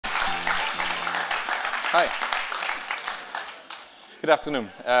Hi. Good afternoon.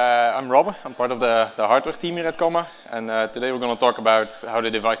 I'm Robbe. I'm part of the hardware team here at Comma, and today we're going to talk about how the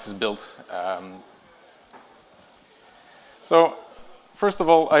device is built. So, first of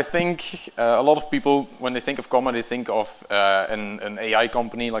all, I think a lot of people, when they think of Comma, they think of an AI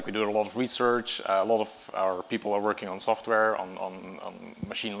company. Like, we do a lot of research. A lot of our people are working on software, on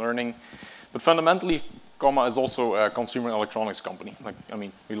machine learning. But fundamentally, Comma is also a consumer electronics company. Like, I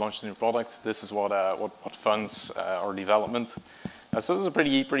mean, we launched a new product. This is what funds our development. So this is a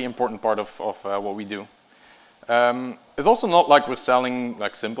pretty important part of what we do. It's also not like we're selling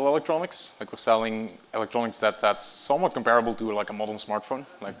like simple electronics. Like, we're selling electronics that's somewhat comparable to like a modern smartphone.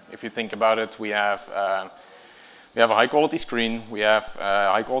 Like, if you think about it, we have a high quality screen. We have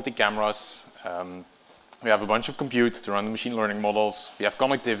high quality cameras. We have a bunch of compute to run the machine learning models. We have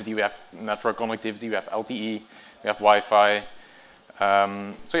connectivity. We have network connectivity. We have LTE. We have Wi-Fi.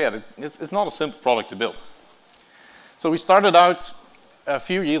 So yeah, it's not a simple product to build. So we started out a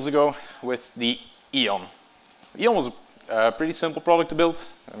few years ago with the Elon. Elon was a pretty simple product to build.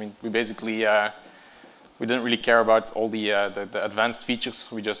 I mean, we basically we didn't really care about all the advanced features.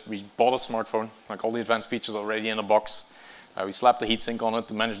 We bought a smartphone, like all the advanced features already in a box. We slapped a heatsink on it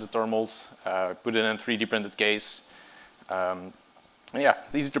to manage the thermals. Put it in a 3D printed case. Yeah,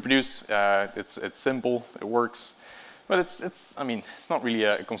 it's easy to produce. It's simple. It works, but I mean, it's not really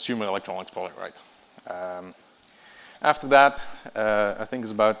a consumer electronics product, right? After that, I think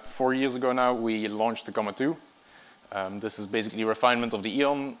it's about 4 years ago now, we launched the Comma 2. This is basically a refinement of the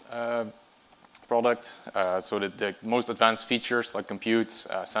Elon product. So that the most advanced features like compute,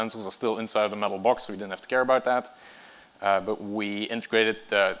 sensors are still inside the metal box, so we didn't have to care about that. But we integrated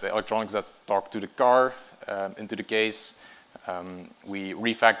the electronics that talk to the car into the case. We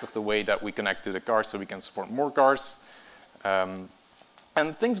refactored the way that we connect to the car so we can support more cars.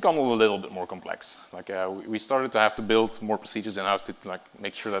 And things got a little bit more complex. Like, we started to have to build more procedures in-house to like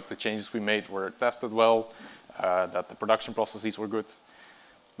make sure that the changes we made were tested well, that the production processes were good.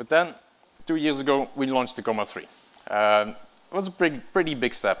 But then, 2 years ago, we launched the Comma 3. It was a pretty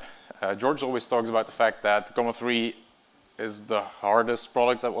big step. George always talks about the fact that the Comma 3 is the hardest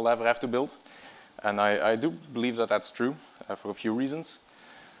product that we'll ever have to build. And I do believe that that's true for a few reasons.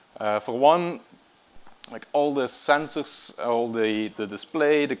 For one, like all the sensors, all the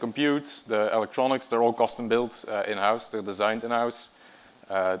display, the compute, the electronics, they're all custom built in-house. They're designed in-house.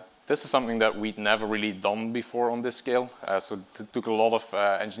 This is something that we'd never really done before on this scale. So it took a lot of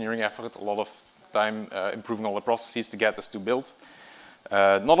engineering effort, a lot of time improving all the processes to get this to build.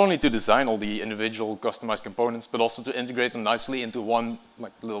 Not only to design all the individual customized components, but also to integrate them nicely into one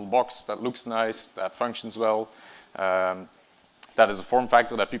like little box that looks nice, that functions well, that is a form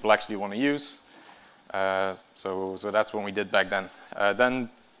factor that people actually want to use. So that's what we did back then. Then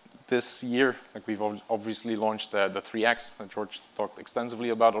this year, like, we've obviously launched the 3X that George talked extensively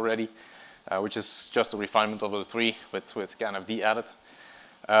about already, which is just a refinement of the 3 with KNFD added.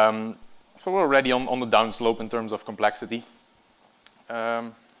 So we're already on the downslope in terms of complexity.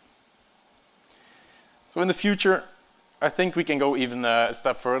 So in the future, I think we can go even a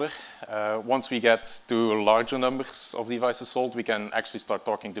step further. Once we get to larger numbers of devices sold, we can actually start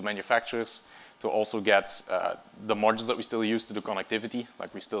talking to manufacturers to also get the modules that we still use to do connectivity.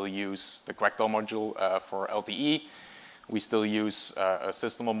 Like, we still use the Crackdown module for LTE. We still use a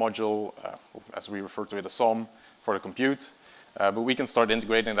system module, as we refer to it, a SOM, for the compute. But we can start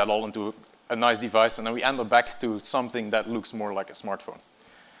integrating that all into a nice device, and then we end up back to something that looks more like a smartphone.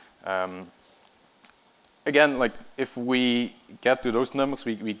 Again, like, if we get to those numbers,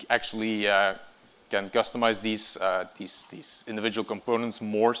 we actually can customize these individual components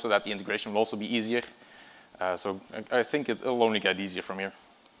more so that the integration will also be easier. So I think it'll only get easier from here.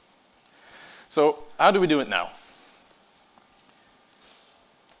 So how do we do it now?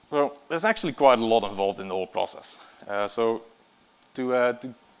 So there's actually quite a lot involved in the whole process. So to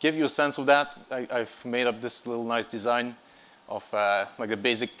give you a sense of that, I've made up this little nice design of like the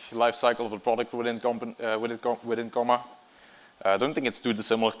basic life cycle of a product within Comma. I don't think it's too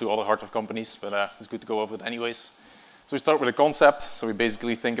dissimilar to other hardware companies, but it's good to go over it anyways. So we start with a concept. So we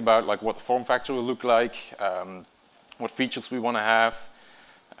basically think about like what the form factor will look like, what features we want to have.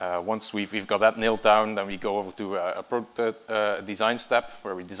 Once we've got that nailed down, then we go over to a design step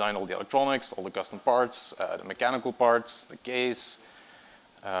where we design all the electronics, all the custom parts, the mechanical parts, the case.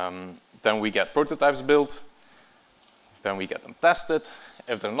 Then we get prototypes built. Then we get them tested.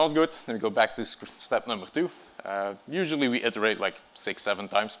 If they're not good, then we go back to step number 2. Usually we iterate like 6-7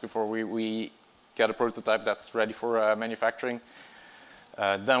 times before we get a prototype that's ready for manufacturing.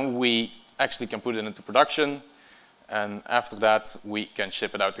 Then we actually can put it into production, and after that we can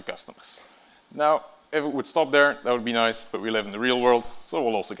ship it out to customers. Now, if it would stop there, that would be nice, but we live in the real world, so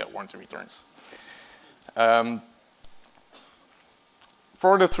we'll also get warranty returns.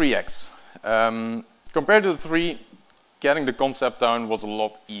 For the 3X, compared to the 3, getting the concept down was a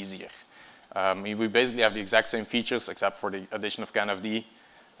lot easier. We basically have the exact same features except for the addition of CanFD.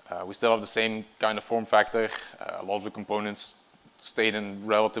 We still have the same kind of form factor. A lot of the components stayed in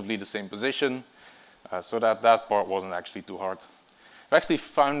relatively the same position, so that part wasn't actually too hard. I actually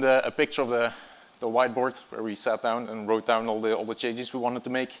found a picture of the whiteboard where we sat down and wrote down all the changes we wanted to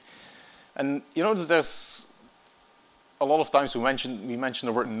make. And you notice there's a lot of times we mention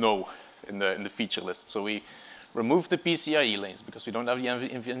the word no in the feature list. So we removed the PCIe lanes because we don't have the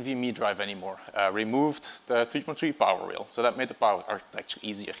NVMe drive anymore. Removed the 3.3 power rail, so that made the power architecture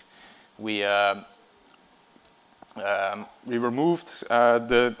easier. We removed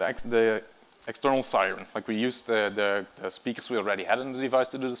the external siren. Like we used the speakers we already had in the device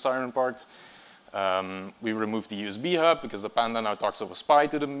to do the siren part. We removed the USB hub because the Panda now talks over SPI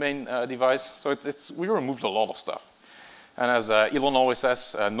to the main device. So we removed a lot of stuff. And as Elon always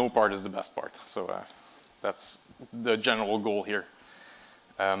says, no part is the best part. So that's the general goal here.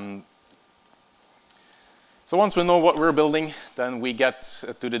 So once we know what we're building, then we get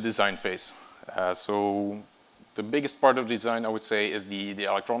to the design phase. So the biggest part of the design, I would say, is the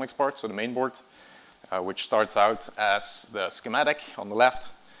electronics part, so the main board, which starts out as the schematic on the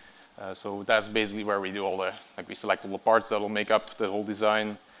left. So that's basically where we do all the, like we select all the parts that will make up the whole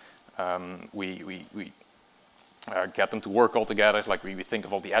design. We get them to work all together, like we think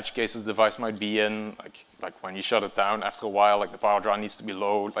of all the edge cases the device might be in, like when you shut it down after a while, like the power draw needs to be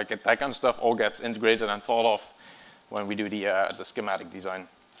low, like that kind of stuff all gets integrated and thought of when we do the schematic design.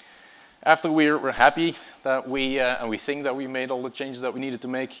 After we're happy that and we think that we made all the changes that we needed to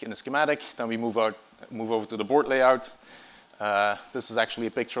make in the schematic, then we move over to the board layout. This is actually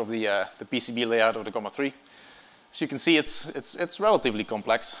a picture of the PCB layout of the Gamma 3. As you can see, it's relatively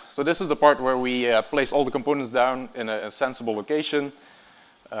complex. So this is the part where we place all the components down in a sensible location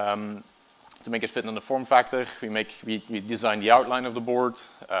to make it fit in the form factor. We design the outline of the board,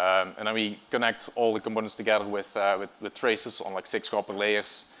 and then we connect all the components together with traces on like 6 copper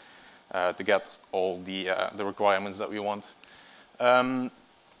layers to get all the requirements that we want.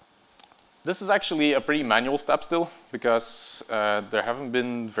 This is actually a pretty manual step still, because there haven't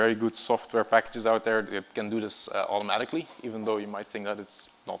been very good software packages out there that can do this automatically, even though you might think that it's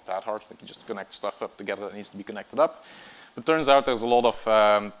not that hard. Like you just connect stuff up together that needs to be connected up. But turns out there's a lot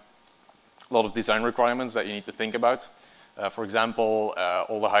of design requirements that you need to think about. For example,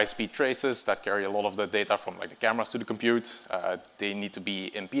 all the high-speed traces that carry a lot of the data from like the cameras to the compute, they need to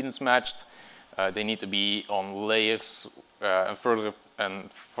be impedance matched. They need to be on layers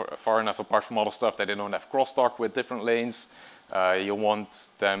and far enough apart from other stuff that they don't have crosstalk with different lanes. You want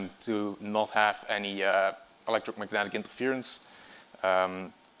them to not have any electromagnetic interference.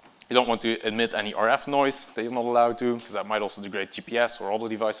 You don't want to emit any RF noise that you're not allowed to, because that might also degrade GPS or other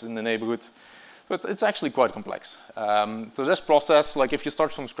devices in the neighborhood. But it's actually quite complex. So this process, like if you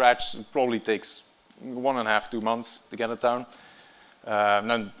start from scratch, it probably takes 1.5 to 2 months to get it down. And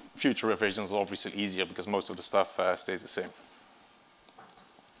then future revisions are obviously easier because most of the stuff stays the same.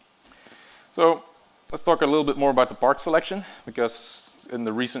 So let's talk a little bit more about the part selection, because in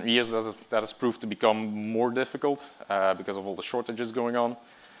the recent years that has proved to become more difficult because of all the shortages going on.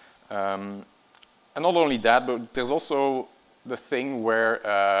 And not only that, but there's also the thing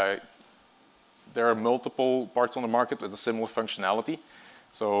where there are multiple parts on the market with a similar functionality.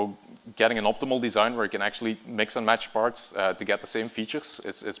 So getting an optimal design where you can actually mix and match parts to get the same features,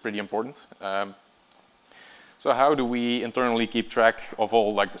 it's pretty important. So how do we internally keep track of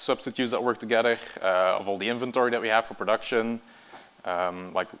all like the substitutes that work together, of all the inventory that we have for production,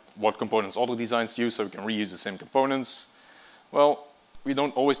 like what components other designs use so we can reuse the same components? Well, we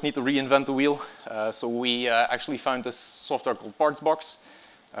don't always need to reinvent the wheel. So we actually found this software called partbox.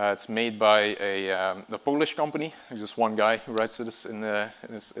 It's made by a Polish company. There's just one guy who writes this in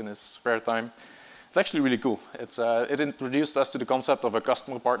his spare time. It's actually really cool. It introduced us to the concept of a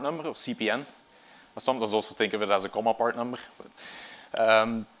customer part number, or CPN. I sometimes also think of it as a comma part number.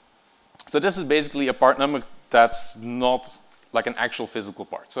 But, so this is basically a part number that's not like an actual physical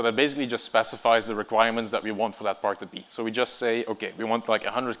part. So that basically just specifies the requirements that we want for that part to be. So we just say, okay, we want like a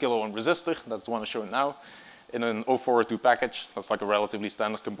 100 kilo ohm resistor. That's the one I'm showing now. In an 0402 package, that's like a relatively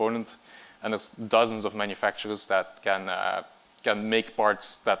standard component. And there's dozens of manufacturers that can make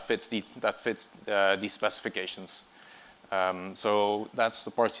parts that fits these specifications. So that's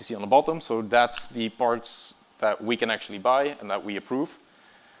the parts you see on the bottom. So that's the parts that we can actually buy and that we approve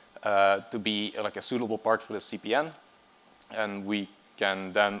to be like a suitable part for the CPN. And we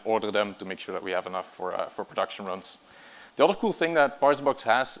can then order them to make sure that we have enough for production runs. The other cool thing that partbox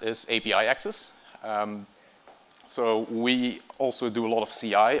has is API access. So we also do a lot of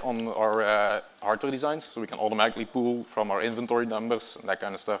CI on our hardware designs, so we can automatically pull from our inventory numbers and that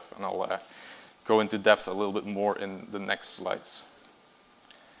kind of stuff, and I'll go into depth a little bit more in the next slides.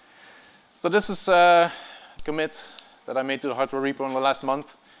 So this is a commit that I made to the hardware repo in the last month.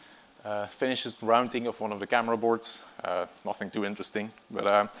 Finishes rounding of one of the camera boards. Nothing too interesting,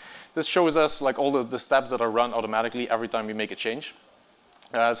 but this shows us like all the steps that are run automatically every time we make a change.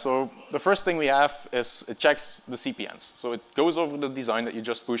 So the first thing we have is it checks the CPNs. So it goes over the design that you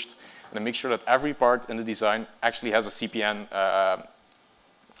just pushed and it makes sure that every part in the design actually has a CPN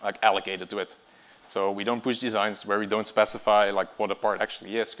like allocated to it. So we don't push designs where we don't specify like what a part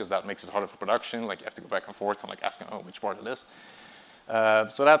actually is, because that makes it harder for production. Like you have to go back and forth and like asking, oh, which part it is.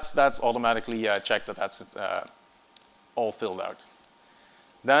 So that's automatically checked that that's all filled out.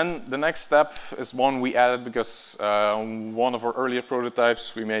 Then the next step is one we added because on one of our earlier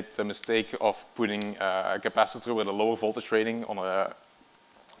prototypes we made the mistake of putting a capacitor with a lower voltage rating on a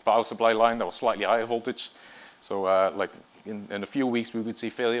power supply line that was slightly higher voltage. So like in a few weeks we would see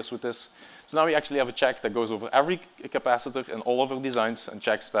failures with this. So now we actually have a check that goes over every capacitor in all of our designs and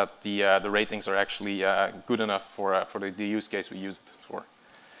checks that the ratings are actually good enough for the use case we use it for.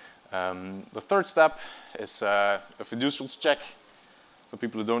 The third step is a fiducials check. For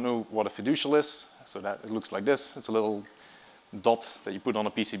people who don't know what a fiducial is, so that it looks like this. It's a little dot that you put on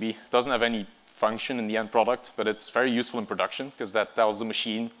a PCB. It doesn't have any function in the end product, but it's very useful in production because that tells the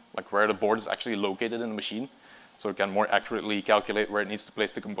machine like where the board is actually located in the machine, so it can more accurately calculate where it needs to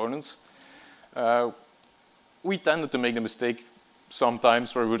place the components. We tended to make the mistake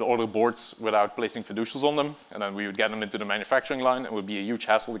sometimes where we would order boards without placing fiducials on them, and then we would get them into the manufacturing line. It would be a huge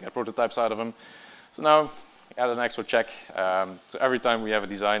hassle to get prototypes out of them. So now add an extra check. So every time we have a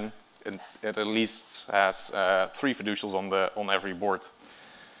design, it at least has 3 fiducials on every board.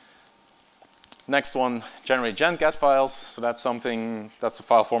 Next one, generate GenCat files. So that's the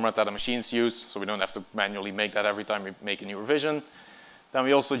file format that the machines use, so we don't have to manually make that every time we make a new revision. Then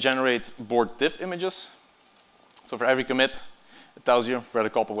we also generate board diff images. So for every commit, it tells you where the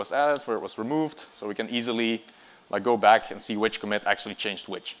copper was added, where it was removed, so we can easily like go back and see which commit actually changed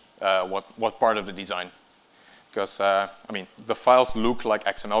which, what part of the design. Because I mean, the files look like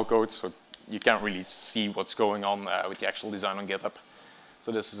XML code, so you can't really see what's going on with the actual design on GitHub.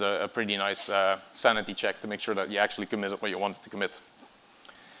 So this is a pretty nice sanity check to make sure that you actually committed what you wanted to commit.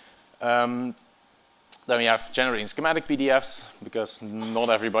 Then we have generating schematic PDFs, because not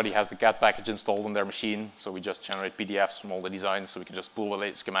everybody has the CAD package installed on their machine, so we just generate PDFs from all the designs, so we can just pull the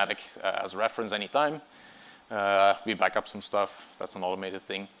latest schematic as a reference anytime. We back up some stuff, that's an automated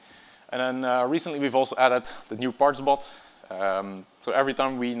thing. And then recently we've also added the new parts bot. So every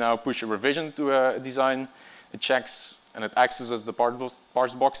time we now push a revision to a design, it checks and it accesses the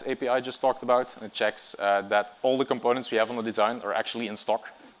parts box API I just talked about, and it checks that all the components we have on the design are actually in stock,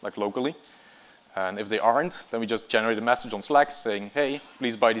 like locally. And if they aren't, then we just generate a message on Slack saying, hey,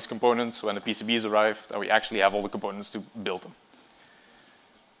 please buy these components when the PCBs arrive, and we actually have all the components to build them.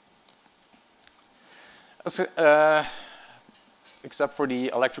 Except for the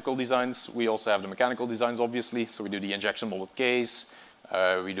electrical designs, we also have the mechanical designs, obviously. So we do the injection molded case.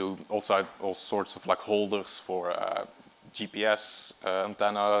 We do also all sorts of like holders for GPS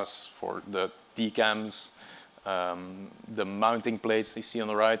antennas, for the T-cams, the mounting plates you see on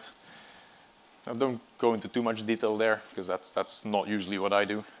the right. I don't go into too much detail there because that's not usually what I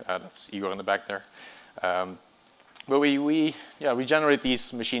do. That's Igor in the back there. But we generate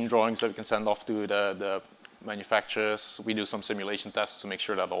these machine drawings that we can send off to the manufacturers. We do some simulation tests to make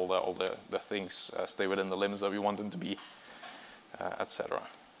sure that all the things stay within the limits that we want them to be, etc.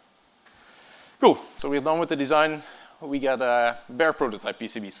 Cool. So we're done with the design. We get bare prototype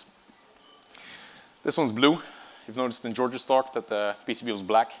PCBs. This one's blue. You've noticed in George's talk that the PCB was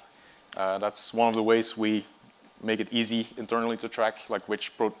black. That's one of the ways we make it easy internally to track like which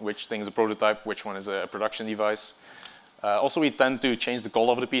thing is a prototype, which one is a production device. Also, we tend to change the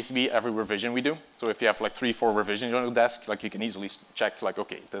color of the PCB every revision we do. So if you have like 3-4 revisions on your desk, like you can easily check like,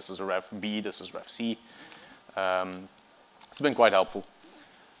 okay, this is a Rev B, this is Rev C. It's been quite helpful.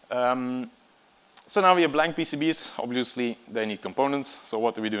 So now we have blank PCBs. Obviously, they need components. So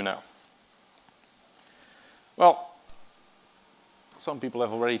what do we do now? Well, some people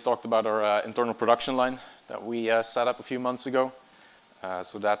have already talked about our internal production line that we set up a few months ago.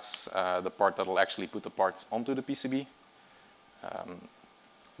 So that's the part that will actually put the parts onto the PCB.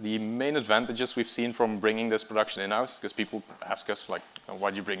 The main advantages we've seen from bringing this production in-house, because people ask us, like,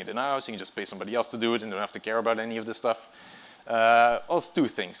 why do you bring it in-house? You can just pay somebody else to do it and don't have to care about any of this stuff. Well, it's two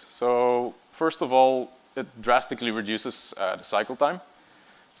things. So first of all, it drastically reduces the cycle time.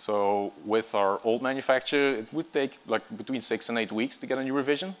 So with our old manufacturer, it would take like between 6 and 8 weeks to get a new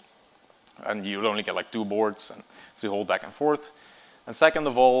revision. And you'd only get like 2 boards, and it's a whole back and forth. And second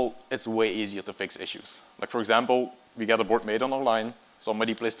of all, it's way easier to fix issues. Like for example, we get a board made on our line,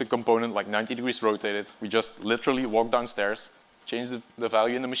 somebody placed a component like 90 degrees rotated, we just literally walk downstairs, change the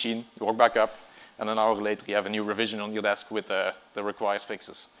value in the machine, you walk back up, and an hour later you have a new revision on your desk with the required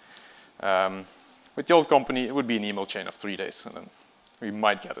fixes. With the old company, it would be an email chain of 3 days, and then we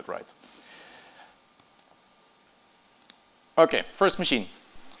might get it right. Okay, first machine.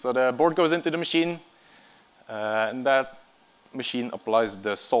 So the board goes into the machine, and that machine applies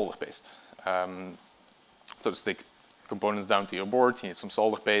the solder paste. So to stick components down to your board, you need some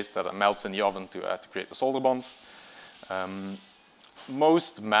solder paste that melts in the oven to create the solder bonds.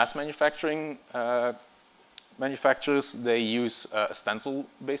 Most mass manufacturing manufacturers, they use a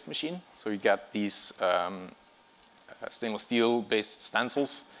stencil-based machine. So you get these stainless steel-based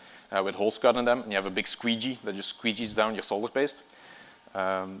stencils with holes cut in them, and you have a big squeegee that just squeegees down your solder paste.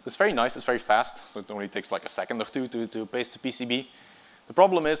 It's very nice, it's very fast, so it only takes like a second or two to paste the PCB. The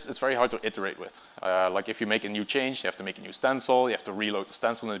problem is it's very hard to iterate with. Like if you make a new change, you have to make a new stencil, you have to reload the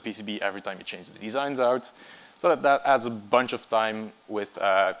stencil in the PCB every time you change the designs out. So that adds a bunch of time with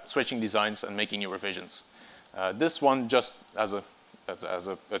switching designs and making new revisions. This one just has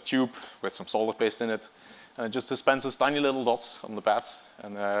a tube with some solder paste in it, and it just dispenses tiny little dots on the pads,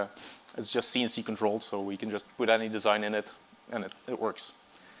 and it's just CNC controlled, so we can just put any design in it, and it works.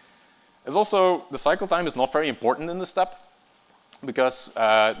 It's also, the cycle time is not very important in this step, because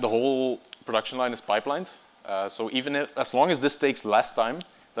the whole production line is pipelined. So even as long as this takes less time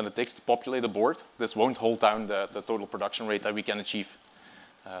than it takes to populate a board, this won't hold down the total production rate that we can achieve.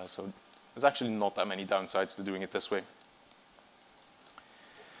 So there's actually not that many downsides to doing it this way.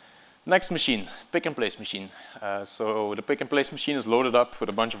 Next machine, pick and place machine. So the pick and place machine is loaded up with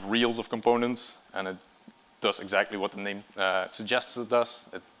a bunch of reels of components, and it does exactly what the name suggests it does.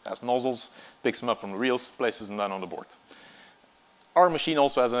 It has nozzles, picks them up from the reels, places them down on the board. Our machine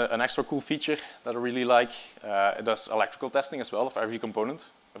also has an extra cool feature that I really like. It does electrical testing as well of every component,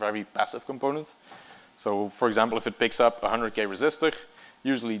 of every passive component. So for example, if it picks up a 100K resistor,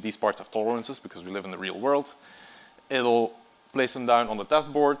 usually these parts have tolerances because we live in the real world. It'll place them down on the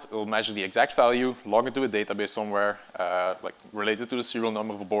test board, it'll measure the exact value, log it to a database somewhere, like related to the serial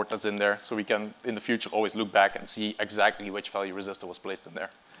number of a board that's in there, so we can, in the future, always look back and see exactly which value resistor was placed in there.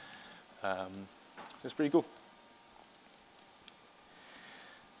 It's pretty cool.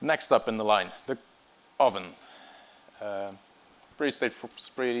 Next up in the line, the oven. Pretty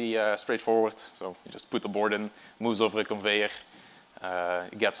straightforward. So you just put the board in, moves over a conveyor,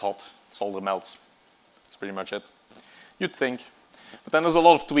 it gets hot, solder melts. That's pretty much it. You'd think. But then there's a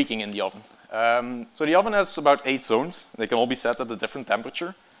lot of tweaking in the oven. So the oven has about 8 zones. They can all be set at a different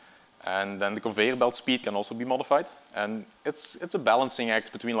temperature. And then the conveyor belt speed can also be modified. And it's a balancing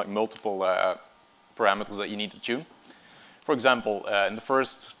act between like multiple parameters that you need to tune. For example, in the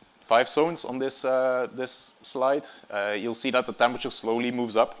first 5 zones on this, this slide, you'll see that the temperature slowly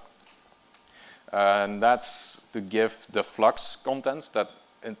moves up. And that's to give the flux contents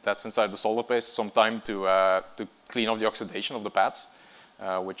that's inside the solder paste some time to clean off the oxidation of the pads,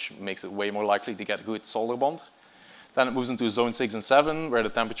 which makes it way more likely to get a good solder bond. Then it moves into zone 6 and 7, where the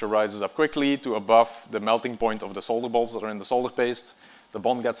temperature rises up quickly to above the melting point of the solder balls that are in the solder paste. The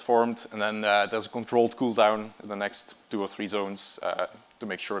bond gets formed, and then there's a controlled cool down in the next 2 or 3 zones to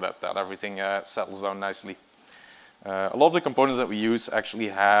make sure that everything settles down nicely. A lot of the components that we use actually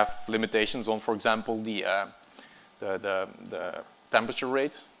have limitations on, for example, the temperature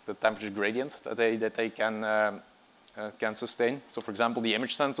rate, the temperature gradient that they can sustain. So, for example, the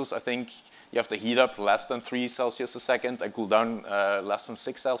image sensors, I think you have to heat up less than 3 Celsius a second and cool down less than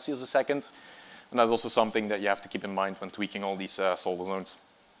 6 Celsius a second. And that's also something that you have to keep in mind when tweaking all these solder zones.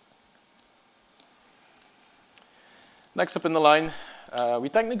 Next up in the line, we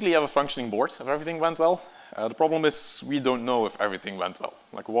technically have a functioning board if everything went well. The problem is we don't know if everything went well.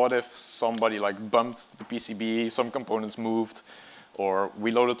 Like what if somebody like bumped the PCB, some components moved, or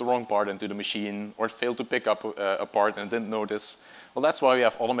we loaded the wrong part into the machine, or it failed to pick up a part and didn't notice. Well, that's why we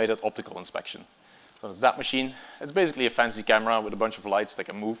have automated optical inspection. So it's that machine. It's basically a fancy camera with a bunch of lights that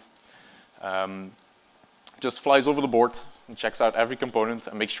can move. Just flies over the board and checks out every component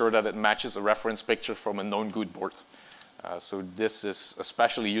and makes sure that it matches a reference picture from a known good board. So this is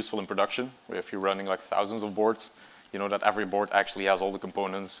especially useful in production, where if you're running like thousands of boards, you know that every board actually has all the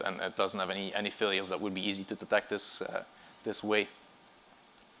components and it doesn't have any failures that would be easy to detect this way.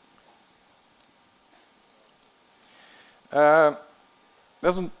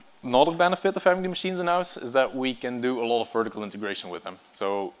 There's another benefit of having the machines in-house is that we can do a lot of vertical integration with them.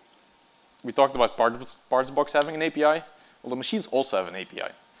 So we talked about partbox having an API. Well, the machines also have an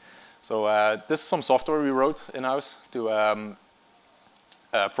API. So this is some software we wrote in-house to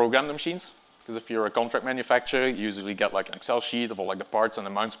program the machines. Because if you're a contract manufacturer, you usually get like an Excel sheet of all like the parts and the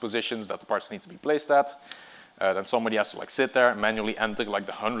mounts positions that the parts need to be placed at. Then somebody has to like sit there and manually enter like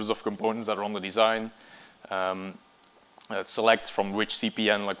the hundreds of components that are on the design. Select from which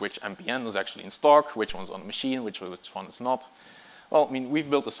CPN, like which MPN is actually in stock, which one's on the machine, which one is not. Well, I mean, we've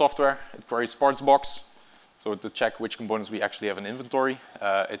built a software. It queries partbox, so to check which components we actually have in inventory.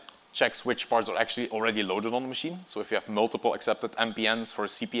 It checks which parts are actually already loaded on the machine. So if you have multiple accepted MPNs for a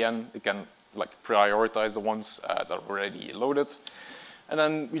CPN, it can like prioritize the ones that are already loaded. And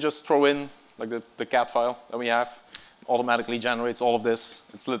then we just throw in like the CAD file that we have. It automatically generates all of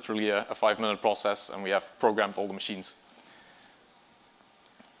this. It's literally a 5-minute process, and we have programmed all the machines.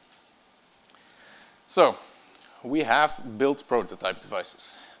 So we have built prototype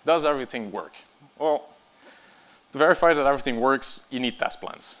devices. Does everything work? Well, to verify that everything works, you need test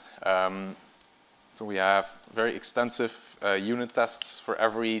plans. So we have very extensive unit tests for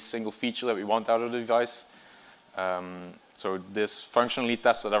every single feature that we want out of the device. So this functionally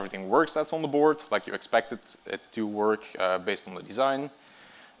tests that everything works that's on the board, like you expected it to work based on the design.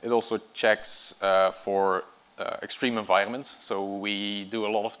 It also checks for extreme environments. So we do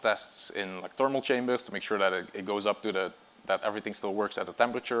a lot of tests in like thermal chambers to make sure that it goes up to that everything still works at a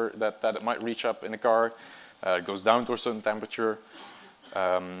temperature that it might reach up in a car. It goes down to a certain temperature.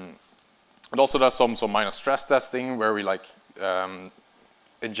 It also does some minor stress testing where we like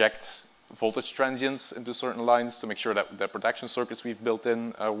inject voltage transients into certain lines to make sure that the protection circuits we've built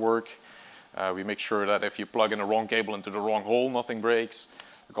in work. We make sure that if you plug in a wrong cable into the wrong hole, nothing breaks.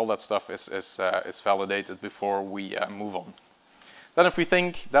 Like all that stuff is validated before we move on. Then if we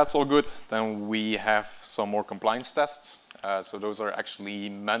think that's all good, then we have some more compliance tests. So those are actually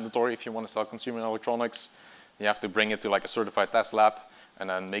mandatory if you want to sell consumer electronics. You have to bring it to like a certified test lab and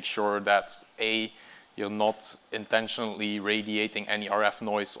then make sure that A, you're not intentionally radiating any RF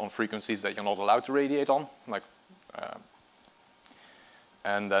noise on frequencies that you're not allowed to radiate on.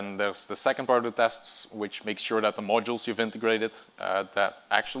 And then there's the second part of the tests, which makes sure that the modules you've integrated that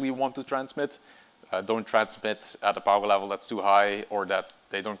actually want to transmit don't transmit at a power level that's too high, or that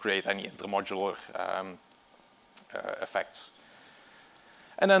they don't create any intermodular effects.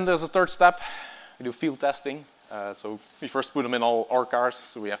 And then there's a third step. We do field testing. So we first put them in all our cars.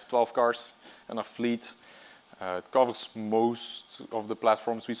 So we have 12 cars in our fleet. It covers most of the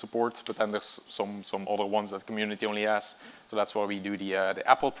platforms we support, but then there's some other ones that the community only has. So that's why we do the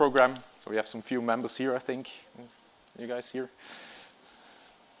Apple program. So we have some few members here, I think. You guys here?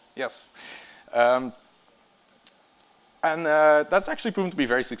 Yes. And that's actually proven to be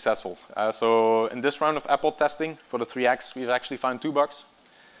very successful. So in this round of Apple testing for the 3X, we've actually found 2 bugs.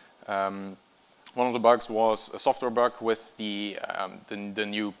 One of the bugs was a software bug with the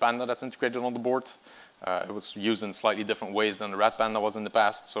new Panda that's integrated on the board. It was used in slightly different ways than the Red Panda was in the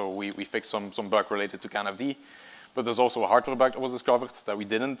past, so we fixed some bug related to CanFD. But there's also a hardware bug that was discovered that we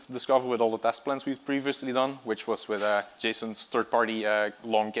didn't discover with all the test plans we've previously done, which was with Jason's third-party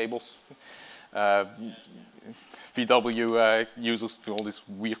long cables. VW users do all this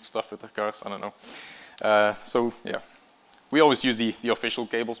weird stuff with their cars, I don't know. So yeah, we always use the official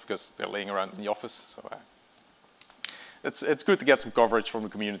cables because they're laying around in the office. So it's good to get some coverage from the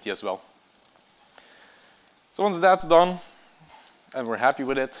community as well. So once that's done and we're happy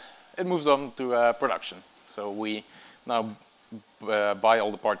with it, it moves on to production. So we now buy all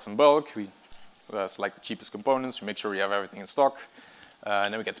the parts in bulk. We select the cheapest components. We make sure we have everything in stock.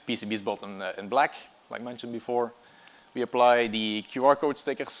 And then we get the PCBs built in black, like mentioned before. We apply the QR code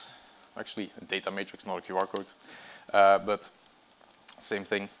stickers. Actually, a data matrix, not a QR code. But same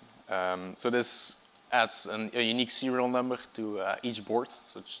thing. So this adds a unique serial number to each board,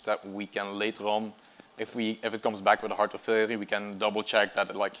 such that we can later on, if it comes back with a hardware failure, we can double check that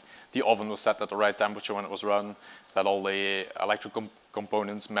the oven was set at the right temperature when it was run, that all the electrical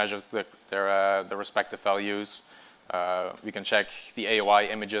components measured their respective values. We can check the AOI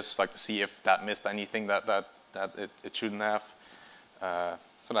images, like to see if that missed anything that it shouldn't have.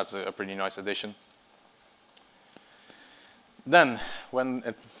 So that's a pretty nice addition. Then, when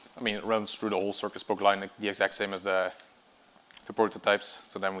it runs through the whole circuit spoke line, the exact same as the prototypes.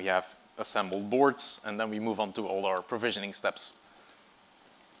 So then we have assembled boards, and then we move on to all our provisioning steps.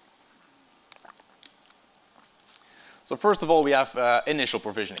 So first of all, we have initial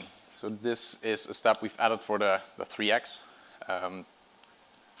provisioning. So this is a step we've added for the 3X.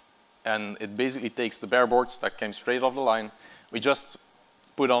 and it basically takes the bare boards that came straight off the line. We just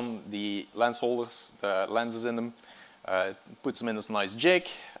put on the lens holders, the lenses in them, it puts them in this nice jig,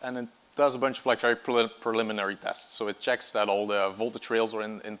 and it does a bunch of like very preliminary tests. So it checks that all the voltage rails are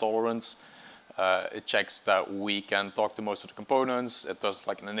in tolerance. It checks that we can talk to most of the components. It does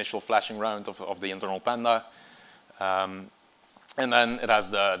like an initial flashing round of the internal panda. And then it has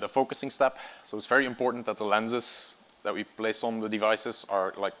the focusing step. So it's very important that the lenses that we place on the devices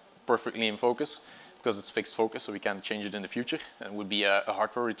are like perfectly in focus, because it's fixed focus, so we can't change it in the future. And it would be a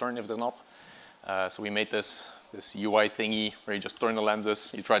hardware return if they're not. So we made this UI thingy where you just turn the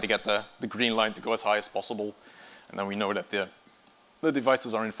lenses, you try to get the green line to go as high as possible, and then we know that the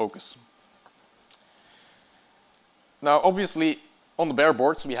devices are in focus. Now, obviously, on the bare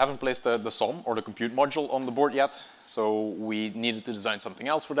boards, we haven't placed the SOM or the compute module on the board yet, so we needed to design something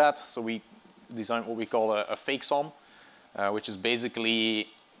else for that. So we designed what we call a fake SOM, which is basically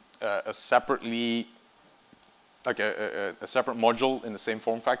a separate module in the same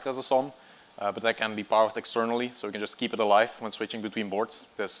form factor as a SOM, but that can be powered externally, so we can just keep it alive when switching between boards.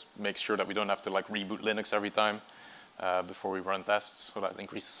 This makes sure that we don't have to like reboot Linux every time before we run tests, so that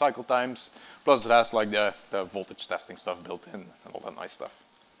increases cycle times. Plus it has like the voltage testing stuff built in and all that nice stuff.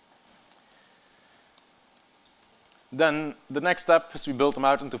 Then the next step is we build them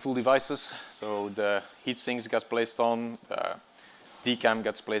out into full devices. So the heat sinks get placed on, the DCAM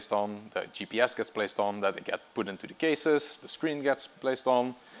gets placed on, the GPS gets placed on, that they get put into the cases, the screen gets placed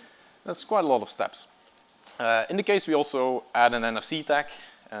on. That's quite a lot of steps. In the case, we also add an NFC tag,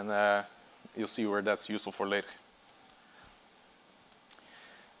 and you'll see where that's useful for later.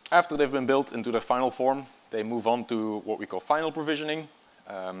 After they've been built into their final form, they move on to what we call final provisioning.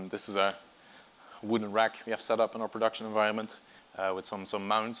 This is a wooden rack we have set up in our production environment with some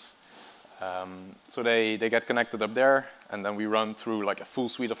mounts. So they get connected up there, and then we run through like a full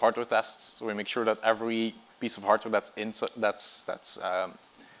suite of hardware tests. So we make sure that every piece of hardware that's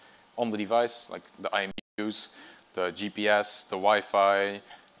on the device, like the IMUs, the GPS, the Wi-Fi,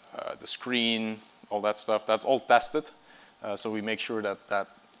 the screen, all that stuff, that's all tested. So we make sure that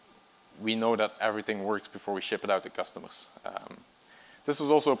we know that everything works before we ship it out to customers. This is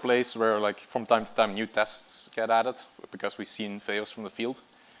also a place where, like, from time to time, new tests get added because we've seen failures from the field.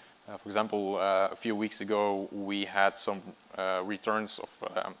 For example, a few weeks ago, we had some returns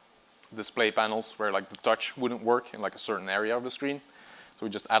of display panels where, like, the touch wouldn't work in like a certain area of the screen. So we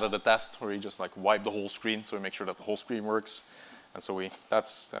just added a test where we just like wipe the whole screen, so we make sure that the whole screen works. And so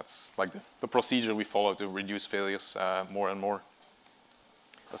that's like the procedure we follow to reduce failures more and more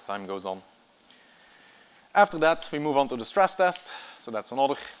as time goes on. After that, we move on to the stress test. So that's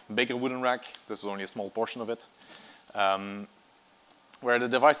another bigger wooden rack. This is only a small portion of it, where the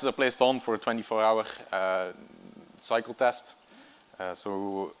devices are placed on for a 24-hour cycle test.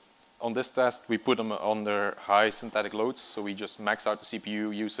 So on this test, we put them under high synthetic loads. So we just max out the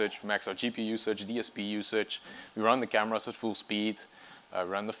CPU usage, max out GPU usage, DSP usage. We run the cameras at full speed,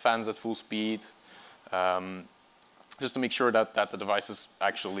 run the fans at full speed, just to make sure that the devices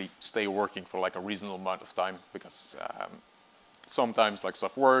actually stay working for like a reasonable amount of time, because sometimes like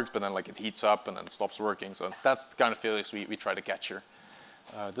stuff works, but then like it heats up and then stops working. So that's the kind of failures we try to catch here.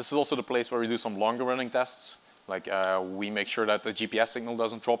 This is also the place where we do some longer running tests. Like we make sure that the GPS signal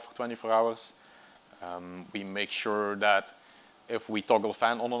doesn't drop for 24 hours. We make sure that if we toggle the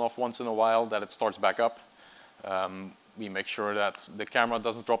fan on and off once in a while, that it starts back up. We make sure that the camera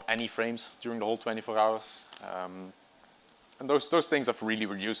doesn't drop any frames during the whole 24 hours. And those things have really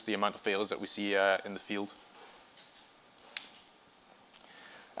reduced the amount of failures that we see in the field.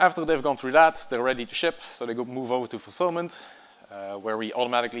 After they've gone through that, they're ready to ship, so they move over to fulfillment, where we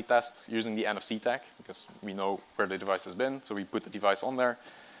automatically test using the NFC tag, because we know where the device has been. So we put the device on there,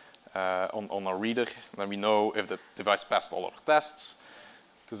 on our reader, and then we know if the device passed all of our tests,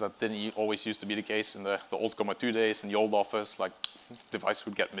 because that didn't always used to be the case in the old Comma 2 days. In the old office, like, device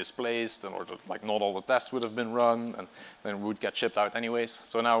would get misplaced, or like not all the tests would have been run, and then it would get shipped out anyways.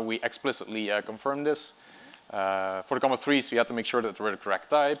 So now we explicitly confirm this. For the Comma 3s, we had to make sure that they were the correct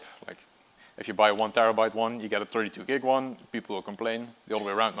type. Like, if you buy a 1 terabyte one, you get a 32 gig one. People will complain. The other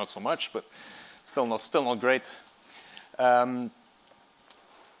way around, not so much, but still not great.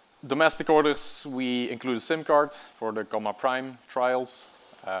 Domestic orders, we include a SIM card for the Comma Prime trials.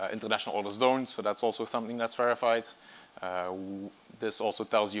 International orders don't, so that's also something that's verified. This also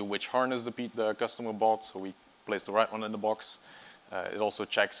tells you which harness the customer bought, so we place the right one in the box. It also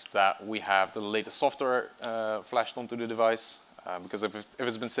checks that we have the latest software flashed onto the device, because if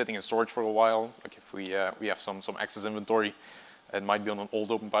it's been sitting in storage for a while, like if we have some excess inventory, it might be on an old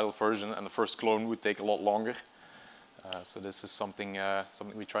OpenPilot version, and the first clone would take a lot longer. So this is something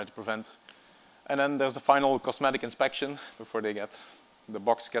we try to prevent. And then there's the final cosmetic inspection before the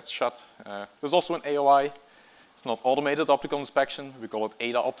box gets shut. There's also an AOI. It's not automated optical inspection. We call it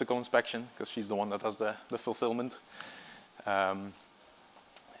ADA optical inspection because she's the one that does the fulfillment. So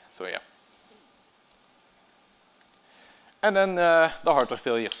yeah. And then the hardware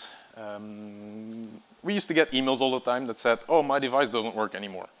failures. We used to get emails all the time that said, oh, my device doesn't work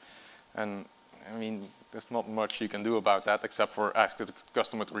anymore. And I mean, there's not much you can do about that except for ask the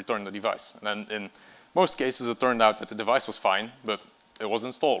customer to return the device. And then in most cases, it turned out that the device was fine, but it was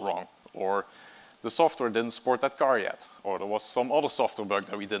installed wrong, or the software didn't support that car yet, or there was some other software bug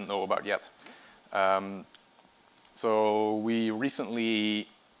that we didn't know about yet. So we recently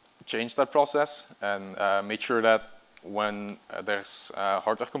changed that process and made sure that when there's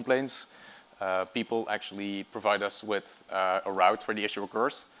hardware complaints, people actually provide us with a route where the issue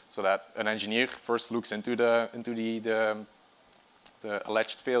occurs, so that an engineer first looks into the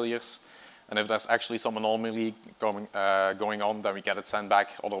alleged failures, and if there's actually some anomaly going on, then we get it sent back.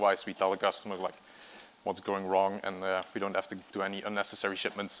 Otherwise, we tell the customer like what's going wrong, and we don't have to do any unnecessary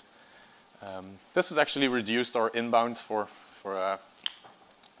shipments. This has actually reduced our inbound for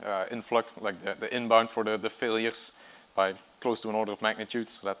influx, like the inbound for the failures, by close to an order of magnitude.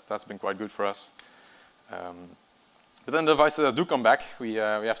 So that's been quite good for us. But then the devices that do come back, we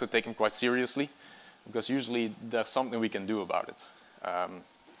have to take them quite seriously, because usually there's something we can do about it.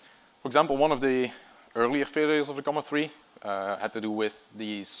 For example, one of the earlier failures of the Comma 3 had to do with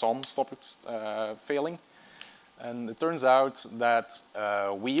the SOM stoppers failing. And it turns out that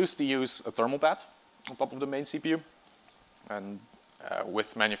we used to use a thermal pad on top of the main CPU. And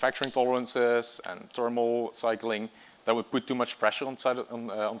with manufacturing tolerances and thermal cycling, that would put too much pressure on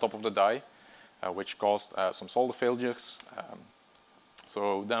top of the die, which caused some solder failures.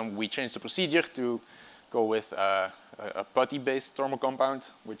 So then we changed the procedure to go with a putty-based thermal compound,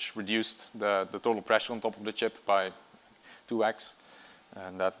 which reduced the total pressure on top of the chip by 2x.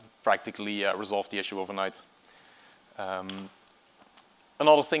 And that practically resolved the issue overnight.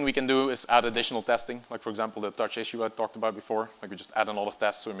 Another thing we can do is add additional testing, like for example the touch issue I talked about before. Like we just add another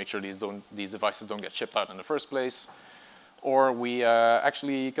test to make sure these devices don't get shipped out in the first place. Or we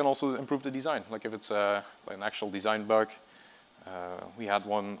actually can also improve the design, like if it's like an actual design bug. We had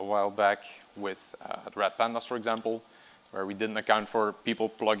one a while back with the red pandas, for example, where we didn't account for people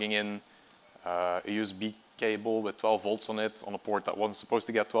plugging in a USB cable with 12 volts on it on a port that wasn't supposed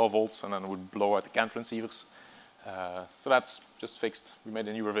to get 12 volts, and then it would blow out the CAN transceivers. So that's just fixed. We made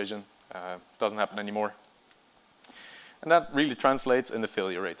a new revision. Doesn't happen anymore. And that really translates in the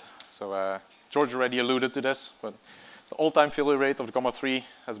failure rate. So George already alluded to this, but the all-time failure rate of the Comma 3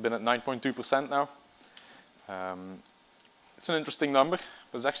 has been at 9.2% now. It's an interesting number,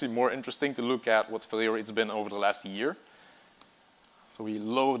 but it's actually more interesting to look at what failure rate's been over the last year. So we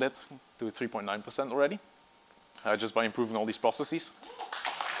lowered it to 3.9% already, just by improving all these processes.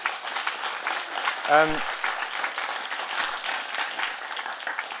 And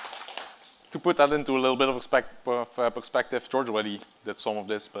to put that into a little bit of perspective, George already did some of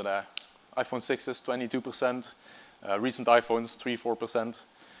this, but iPhone 6s, 22%, recent iPhones, 3-4%,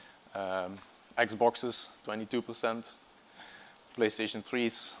 Xboxes, 22%, PlayStation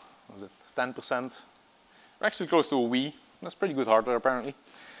 3s, was it 10%? We're actually close to a Wii. That's pretty good hardware, apparently.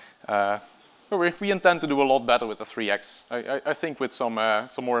 But we intend to do a lot better with the 3X. I think with some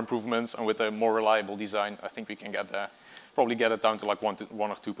more improvements and with a more reliable design, I think we can probably get it down to like 1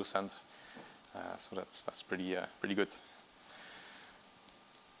 or 2%. So that's pretty good.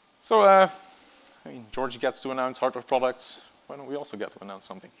 So I mean, George gets to announce hardware products. Why don't we also get to announce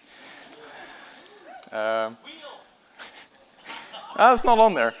something? Wheels. That's not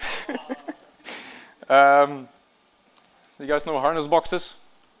on there. You guys know harness boxes?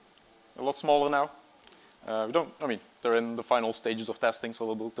 A lot smaller now. I mean, they're in the final stages of testing,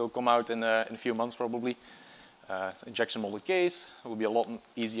 so they'll come out in a few months probably. Injection molded case. It will be a lot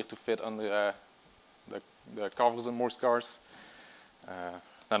easier to fit under the covers in most cars.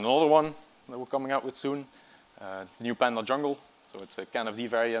 Then another one that we're coming out with soon, the new Panda Jungle. So it's a CAN FD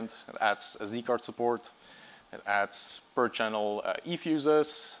variant. It adds SD card support. It adds per channel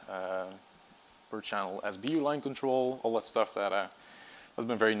eFuses, per channel SBU line control, all that stuff that has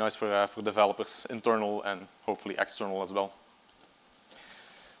been very nice for developers, internal and hopefully external as well.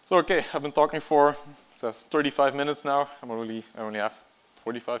 So okay, I've been talking for 35 minutes now. I only have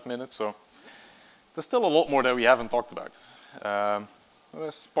 45 minutes, so there's still a lot more that we haven't talked about.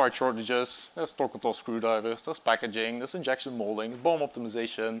 There's part shortages, there's torque control screwdrivers, there's packaging, there's injection molding, BOM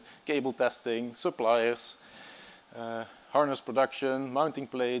optimization, cable testing, suppliers. harness production, mounting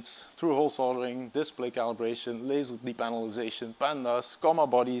plates, through-hole soldering, display calibration, laser depanelization, pandas, comma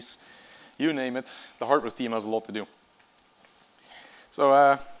bodies, you name it. The hardware team has a lot to do.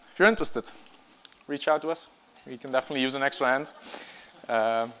 So if you're interested, reach out to us. We can definitely use an extra hand.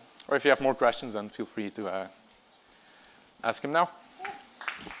 Or if you have more questions, then feel free to ask him now.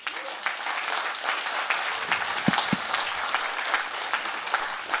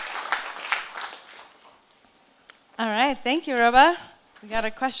 All right, thank you, Robbe. We got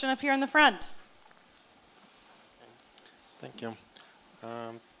a question up here in the front. Thank you.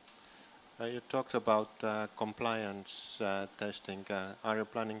 You talked about compliance testing. Are you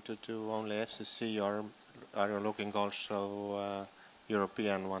planning to do only FCC, or are you looking also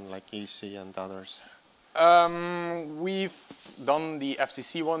European one like EC and others? We've done the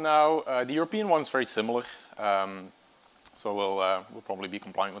FCC one now. The European one's very similar, so we'll probably be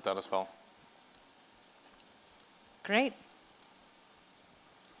compliant with that as well. Great.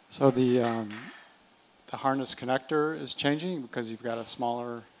 So the harness connector is changing because you've got a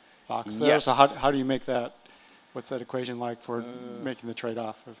smaller box there. Yes. So how do you make that? What's that equation like for making the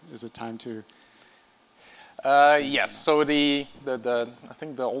trade-off? Is it time to? Yes. So I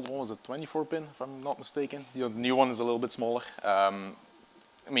think the old one was a 24-pin, if I'm not mistaken. The new one is a little bit smaller. I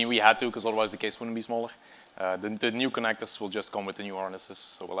mean, we had to because otherwise the case wouldn't be smaller. The new connectors will just come with the new harnesses,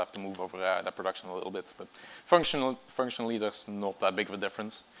 so we'll have to move over that production a little bit. But functionally, there's not that big of a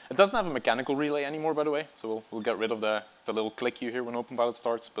difference. It doesn't have a mechanical relay anymore, by the way, so we'll get rid of the little click you hear when OpenPilot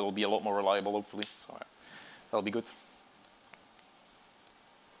starts, but it'll be a lot more reliable, hopefully. So that'll be good.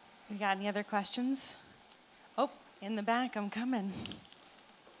 We got any other questions? Oh, in the back, I'm coming.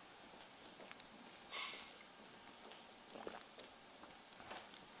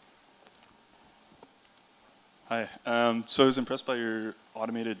 Hi. So I was impressed by your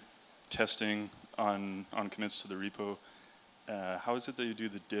automated testing on commits to the repo. How is it that you do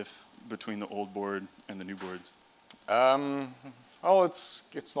the diff between the old board and the new board? Well,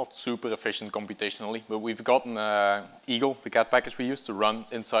 it's not super efficient computationally, but we've gotten Eagle, the cat package we use, to run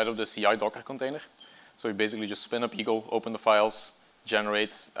inside of the CI Docker container. So we basically just spin up Eagle, open the files,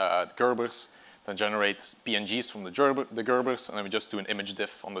 generate Gerbers, then generate PNGs from the Gerbers, and then we just do an image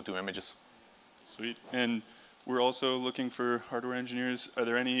diff on the two images. Sweet. And we're also looking for hardware engineers. Are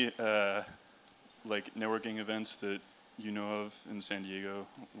there any like networking events that you know of in San Diego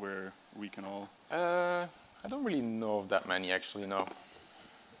where we can all? I don't really know of that many, actually, no.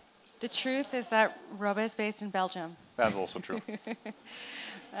 The truth is that Robbe is based in Belgium. That's also true.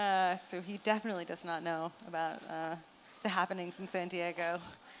 So he definitely does not know about the happenings in San Diego.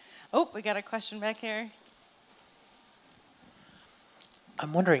 Oh, we got a question back here.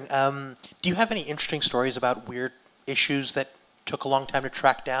 I'm wondering, do you have any interesting stories about weird issues that took a long time to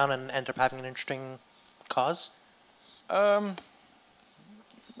track down and ended up having an interesting cause? Yeah,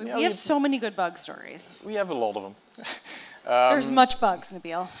 we have so many good bug stories. We have a lot of them. There's much bugs,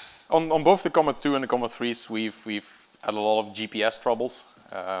 Nabil. On both the Comet 2 and the Comet 3s, we've had a lot of GPS troubles.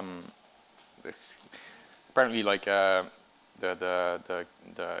 Apparently, like the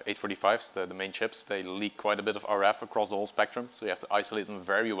 845s, the main chips, they leak quite a bit of RF across the whole spectrum, so you have to isolate them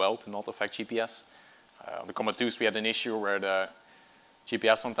very well to not affect GPS. On the Comet 2s, we had an issue where the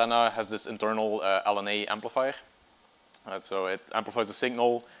GPS antenna has this internal LNA amplifier. So it amplifies the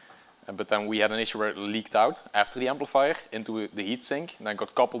signal, but then we had an issue where it leaked out after the amplifier into the heatsink, and then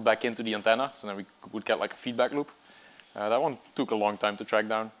got coupled back into the antenna, so then we would get like a feedback loop. That one took a long time to track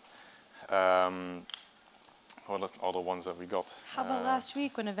down. What other ones have we got? How about last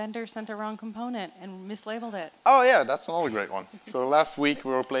week when a vendor sent a wrong component and mislabeled it? Oh yeah, that's another great one. So last week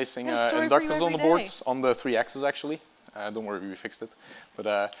we were placing inductors on the boards, on the 3 axes actually. Don't worry, we fixed it.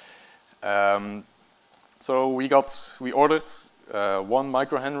 But so we ordered 1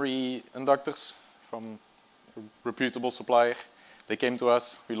 microhenry inductors from a reputable supplier. They came to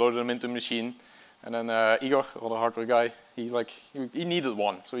us, we loaded them into the machine, and then Igor, the hardware guy, he needed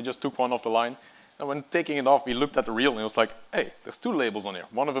one, so he just took one off the line. And when taking it off, we looked at the reel and it was like, hey, there's 2 labels on here.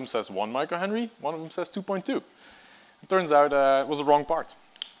 One of them says 1 microhenry, one of them says 2.2. It turns out it was the wrong part.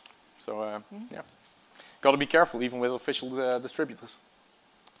 So yeah, got to be careful even with official distributors.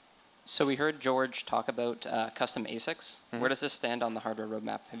 So we heard George talk about custom ASICs. Where does this stand on the hardware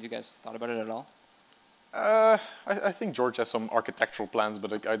roadmap? Have you guys thought about it at all? I think George has some architectural plans,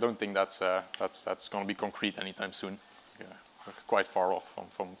 but I don't think that's going to be concrete anytime soon. Yeah, we're quite far off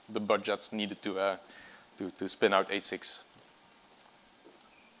from the budgets needed to spin out ASICs.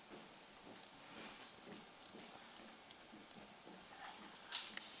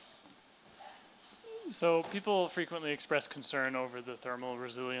 So people frequently express concern over the thermal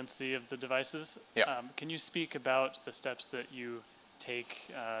resiliency of the devices. Yeah. Can you speak about the steps that you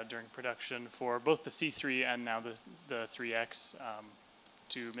take during production for both the C3 and now the 3X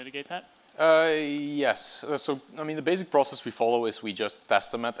to mitigate that? Yes. So, I mean, the basic process we follow is we just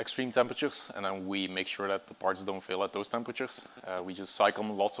test them at extreme temperatures, and then we make sure that the parts don't fail at those temperatures. We just cycle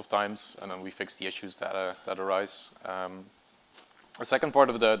them lots of times, and then we fix the issues that arise. The second part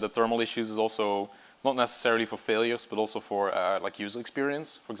of the thermal issues is also not necessarily for failures, but also for like user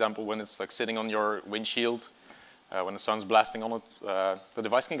experience. For example, when it's like sitting on your windshield, when the sun's blasting on it, the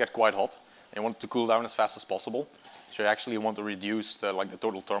device can get quite hot, and you want it to cool down as fast as possible. So you actually want to reduce the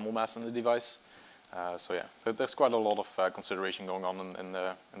total thermal mass in the device. So yeah, there's quite a lot of consideration going on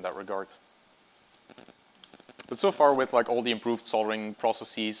in that regard. But so far, with like all the improved soldering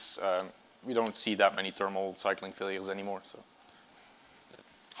processes, we don't see that many thermal cycling failures anymore. So.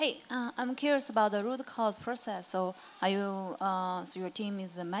 Hey, I'm curious about the root cause process. So are you, so your team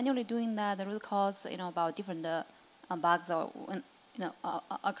is manually doing that, the root cause, about different bugs or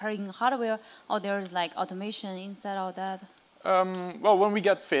occurring in hardware, or there's like automation inside of that? Well, when we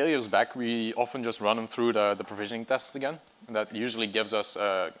get failures back, we often just run them through the provisioning tests again. And that usually gives us,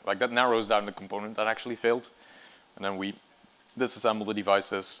 that narrows down the component that actually failed. And then we disassemble the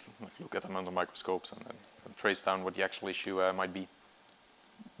devices, look at them under microscopes, and then trace down what the actual issue might be.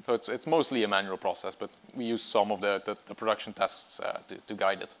 So it's mostly a manual process, but we use some of the production tests to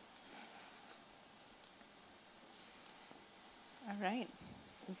guide it. All right.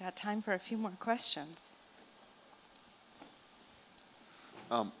 We've got time for a few more questions.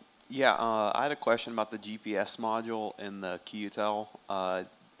 I had a question about the GPS module in the QUTEL. How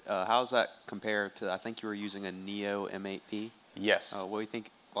does that compare to, I think you were using a Neo M8P? Yes. What do you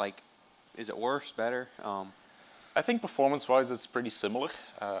think, like, is it worse, better? I think performance-wise, it's pretty similar.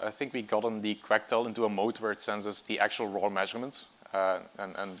 I think we got on the Crackdown into a mode where it sends us the actual raw measurements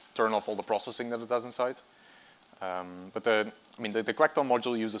and turn off all the processing that it does inside. But the Crackdown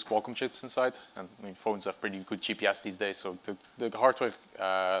module uses Qualcomm chips inside, and phones have pretty good GPS these days, so the hardware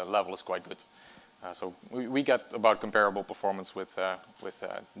level is quite good. So we get about comparable performance with the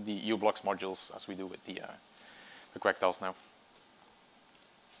U-Blocks modules as we do with the Crackdowns now.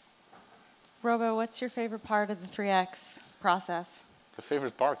 Robbe, what's your favorite part of the 3X process? The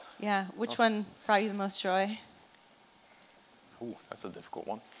favorite part? Yeah, which one brought you the most joy? Ooh, that's a difficult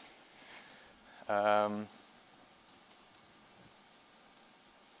one. I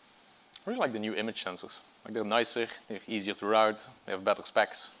really like the new image sensors. Like, they're nicer, they're easier to route, they have better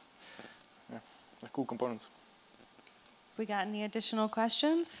specs. Yeah, they're cool components. We got any additional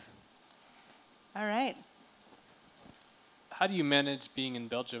questions? All right. How do you manage being in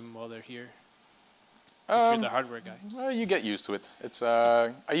Belgium while they're here? If you're the hardware guy. Well, you get used to it. It's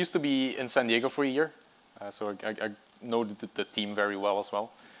I used to be in San Diego for a year, so I know the team very well as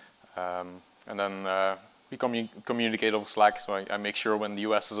well. And then we communicate over Slack, so I make sure when the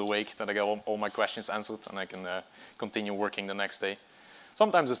US is awake that I get all my questions answered and I can continue working the next day.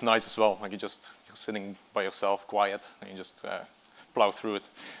 Sometimes it's nice as well, like you're sitting by yourself, quiet, and you just plow through it.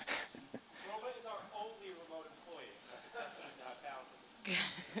 Robbe is our only remote employee. That's how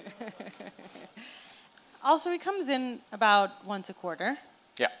talented. Also, he comes in about once a quarter.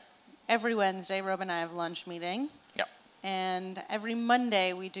 Yeah. Every Wednesday, Robbe and I have lunch meeting. Yeah. And every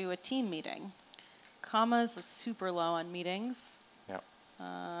Monday, we do a team meeting. Commas is super low on meetings. Yeah.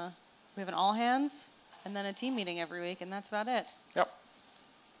 We have an all hands, and then a team meeting every week, and that's about it. Yep.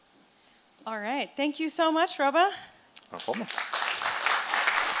 All right. Thank you so much, Robbe. No problem.